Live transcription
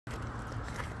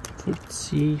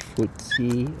Footsy,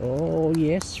 Footsy. Oh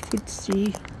yes,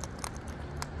 Footsy.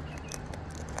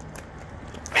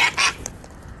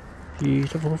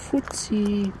 Beautiful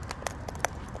Footsy.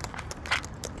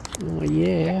 Oh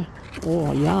yeah.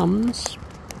 Oh yums.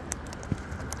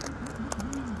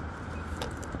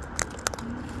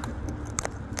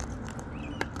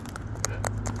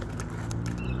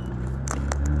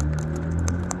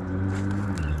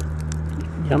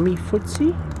 Yummy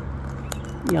Footsy.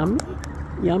 Yummy.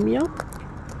 Yum yum.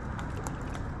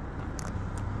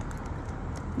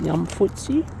 Yum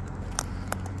Footsy.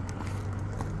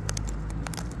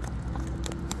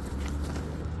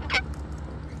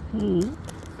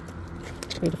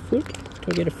 Get a foot? Do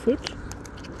I get a foot?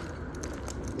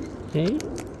 Hey?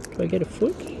 Do I get a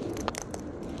foot?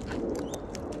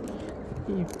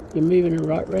 You're moving it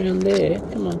right round there.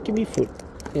 Come on, give me a foot.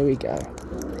 There we go.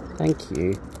 Thank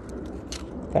you.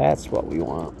 That's what we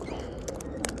want.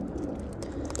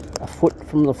 A foot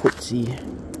from the Footsy.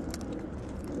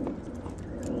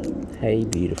 Hey,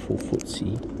 beautiful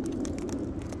Footsy.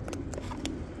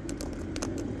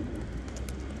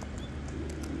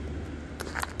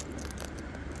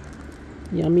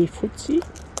 Yummy Footsy.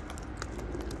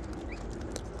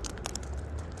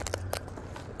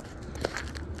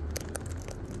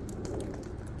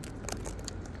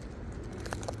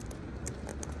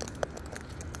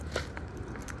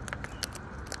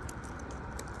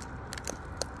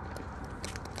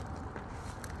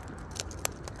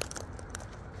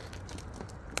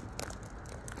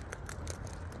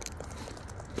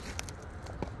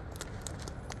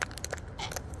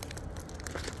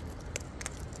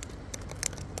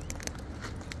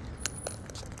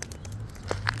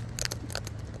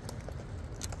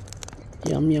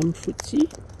 Yum yum Footsy.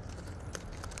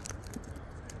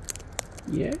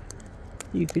 Yeah,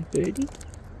 you good birdie.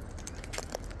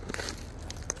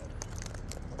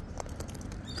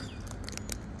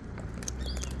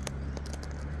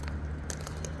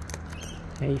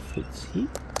 Hey Footsy.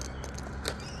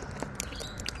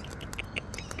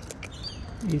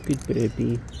 You good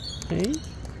birdie. Hey?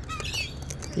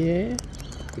 Yeah?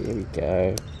 There we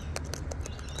go.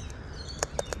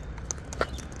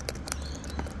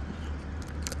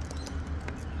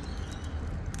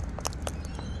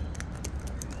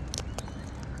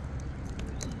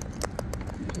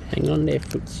 Hang on there,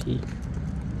 Footsy.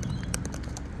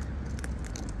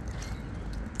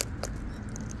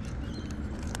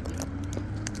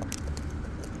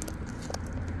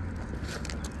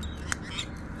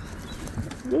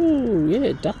 Oh,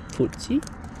 yeah, duck Footsy.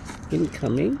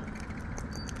 Incoming.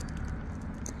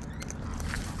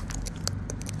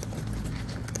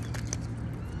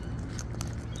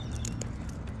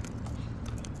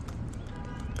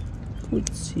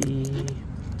 Footsy.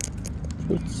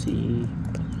 Footsy.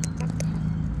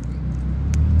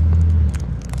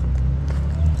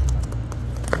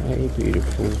 Hey,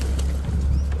 beautiful.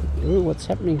 Oh, what's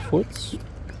happening, Foots?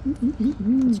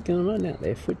 What's going on out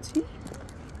there, Footsy?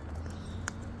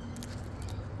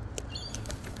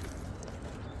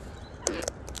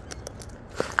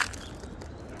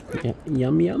 Yeah,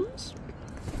 yum yums?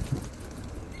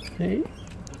 Hey?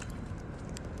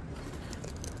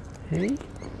 Hey?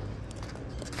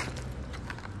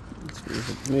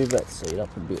 Let's move that seat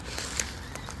up a bit.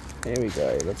 There we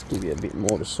go. Let's give you a bit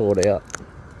more to sort out.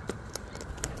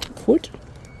 Foot?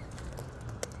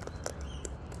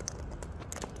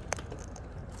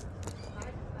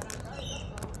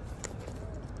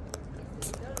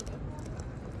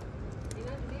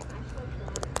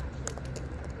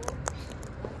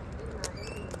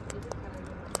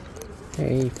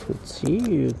 Hey Footsy,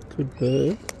 you good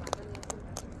bird.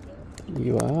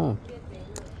 You are.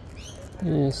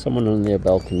 Yeah, someone on their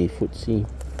balcony, Footsy.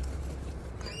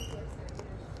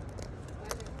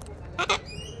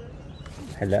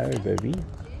 Hello, baby.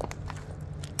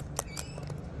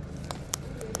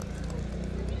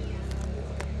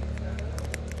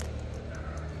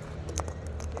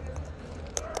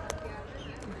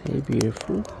 Hey,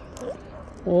 beautiful.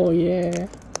 Oh, yeah.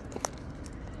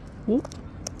 Whoop,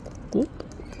 whoop.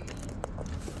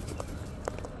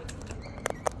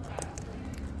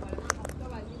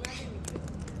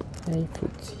 Hey,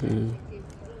 Footsy.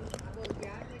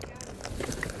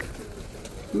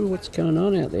 Ooh, what's going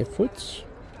on out there, Foots?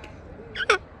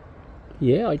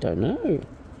 Yeah, I don't know.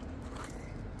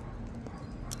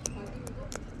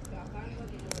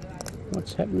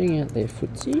 What's happening out there,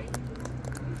 Footsy?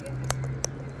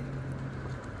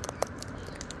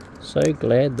 So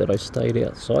glad that I stayed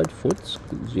outside, Foots.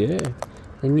 Yeah.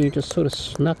 Then you just sort of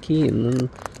snuck in, and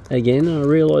again I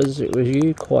realised it was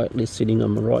you quietly sitting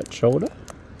on my right shoulder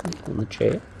on the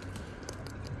chair.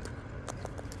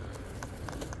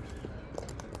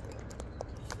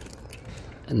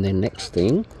 And then next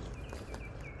thing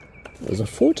was a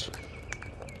foot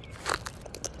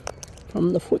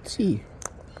from the Footsy.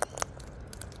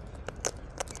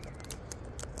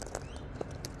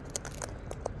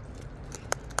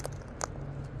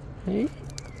 Hey?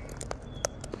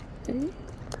 Hey?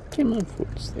 Come on,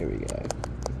 Foots. There we go.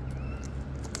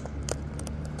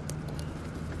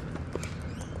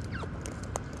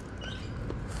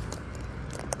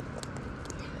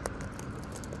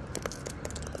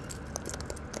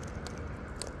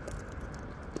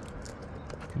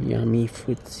 Yummy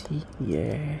Footsy,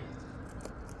 yeah.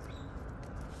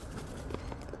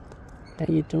 How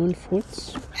you doing,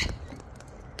 Foots?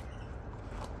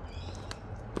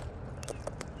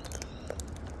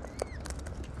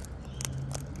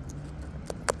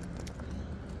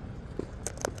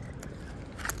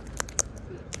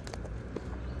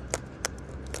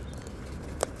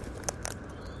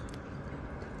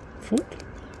 Foot?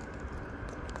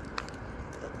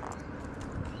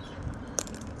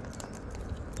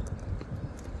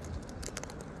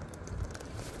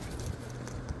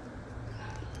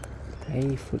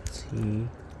 Hey, Footsy.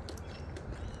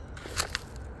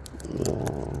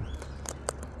 Oh.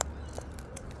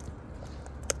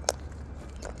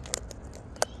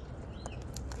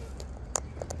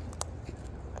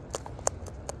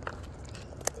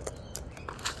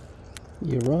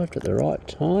 You arrived at the right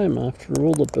time after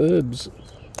all the burbs.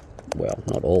 Well,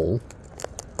 not all.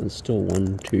 There's still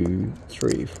 1, 2,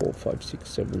 3, 4, 5, 6,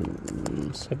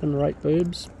 7 or 8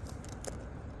 burbs.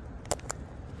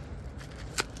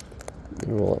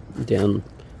 They're all down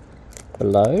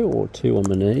below, or 2 on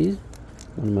my knees.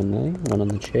 1 on my knee, 1 on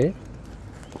the chair.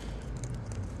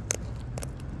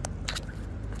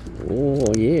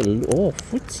 Oh yeah, oh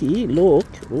Footsy, look.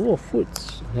 Oh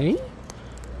Foots, hey?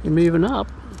 You're moving up.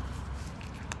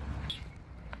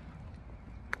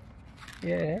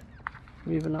 Yeah,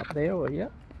 moving up there, are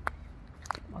you?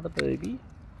 Mother baby.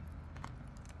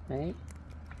 Hey?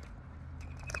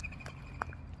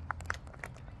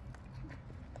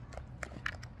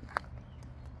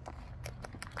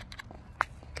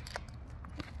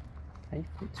 Hey,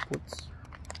 Foots.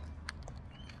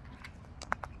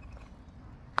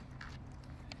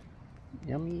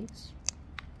 Yummies.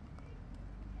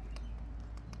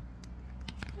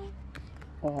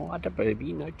 Oh, other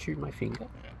baby, no chew my finger.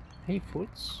 Hey,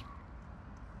 Foots.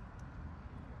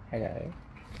 Hello.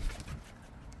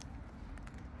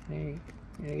 Hey,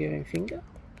 you gonna get a finger?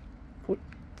 Foot.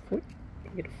 You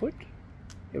get a foot?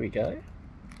 Here we go.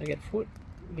 I get a foot.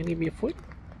 You gonna give me a foot?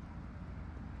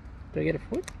 Do I get a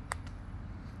foot?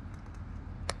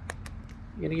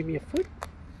 You gonna give me a foot?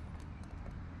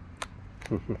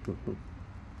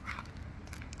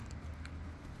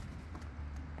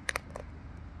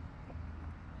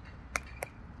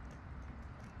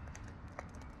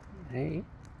 Hey.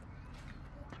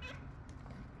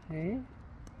 Hey.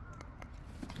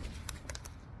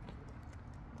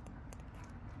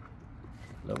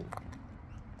 Hello.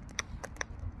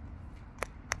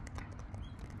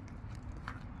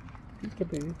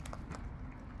 Peekaboo.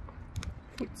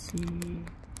 Footsy.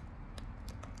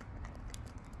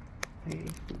 Hey,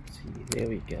 Footsy. There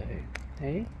we go.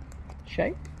 Hey.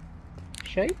 Shake.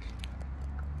 Shake.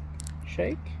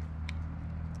 Shake.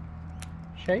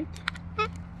 Shake.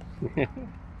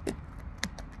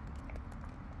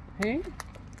 Hey.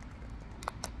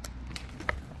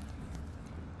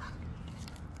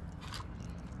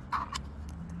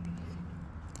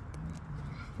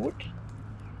 Foot.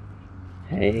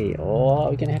 Hey, oh,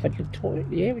 we're gonna have a little toy.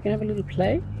 Yeah, we're gonna have a little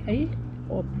play. Hey,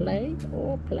 or play.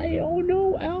 Oh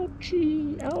no,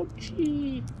 ouchie,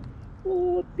 ouchie.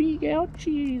 Oh, big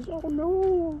ouchies. Oh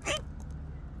no.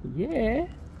 Yeah.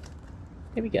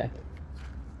 Here we go.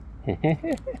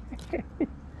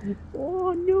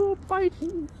 Oh no, bites.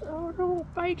 Oh no,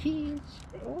 bites.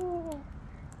 Oh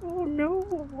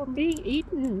no, I'm being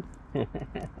eaten.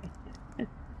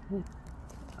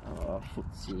 Oh,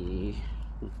 Footsy.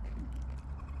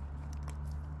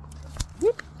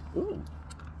 Whoop. Ooh,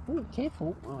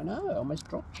 careful. Oh no, I almost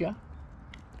dropped you.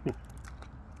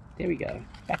 There we go.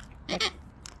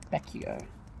 Back you go.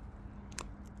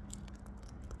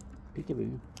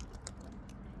 Peekaboo.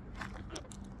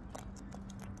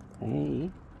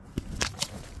 Hey.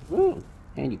 Ooh,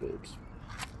 handy boobs.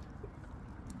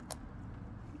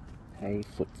 Hey,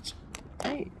 Foots.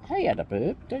 Hey, other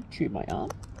burb, don't chew my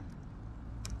arm.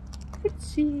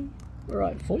 Footsy.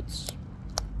 Alright, Foots.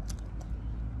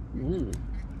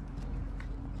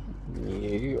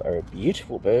 You are a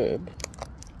beautiful burb.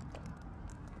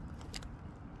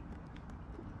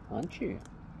 Aren't you?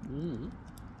 You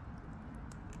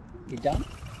done?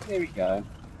 There we go.